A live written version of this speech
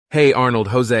Hey, Arnold,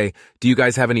 Jose, do you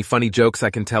guys have any funny jokes I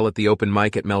can tell at the open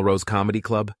mic at Melrose Comedy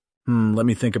Club? Let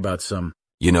me think about some.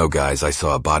 You know, guys, I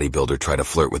saw a bodybuilder try to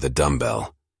flirt with a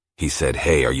dumbbell. He said,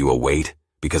 "Hey, are you a weight?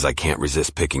 Because I can't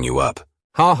resist picking you up."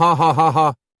 Ha ha ha ha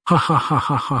ha. Ha ha ha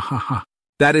ha ha ha ha.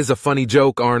 That is a funny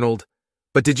joke, Arnold.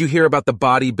 But did you hear about the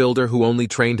bodybuilder who only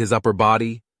trained his upper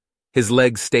body? His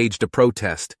legs staged a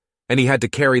protest, and he had to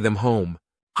carry them home.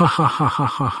 Ha ha ha ha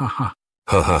ha ha ha.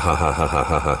 Ha ha ha ha ha ha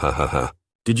ha ha ha ha.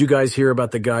 Did you guys hear about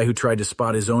the guy who tried to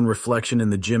spot his own reflection in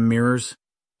the gym mirrors?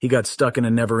 He got stuck in a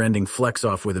never-ending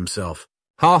flex-off with himself.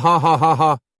 Ha ha ha ha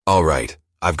ha. All right,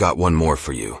 I've got one more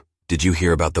for you. Did you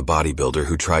hear about the bodybuilder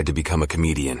who tried to become a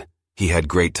comedian? He had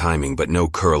great timing but no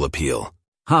curl appeal.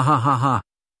 Ha ha ha ha.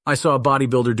 I saw a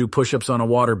bodybuilder do push-ups on a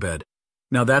waterbed.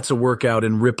 Now that's a workout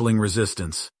in rippling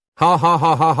resistance. Ha ha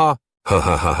ha ha ha. Ha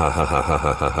ha ha ha ha ha ha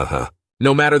ha ha ha.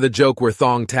 No matter the joke, we're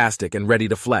thong-tastic and ready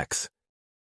to flex.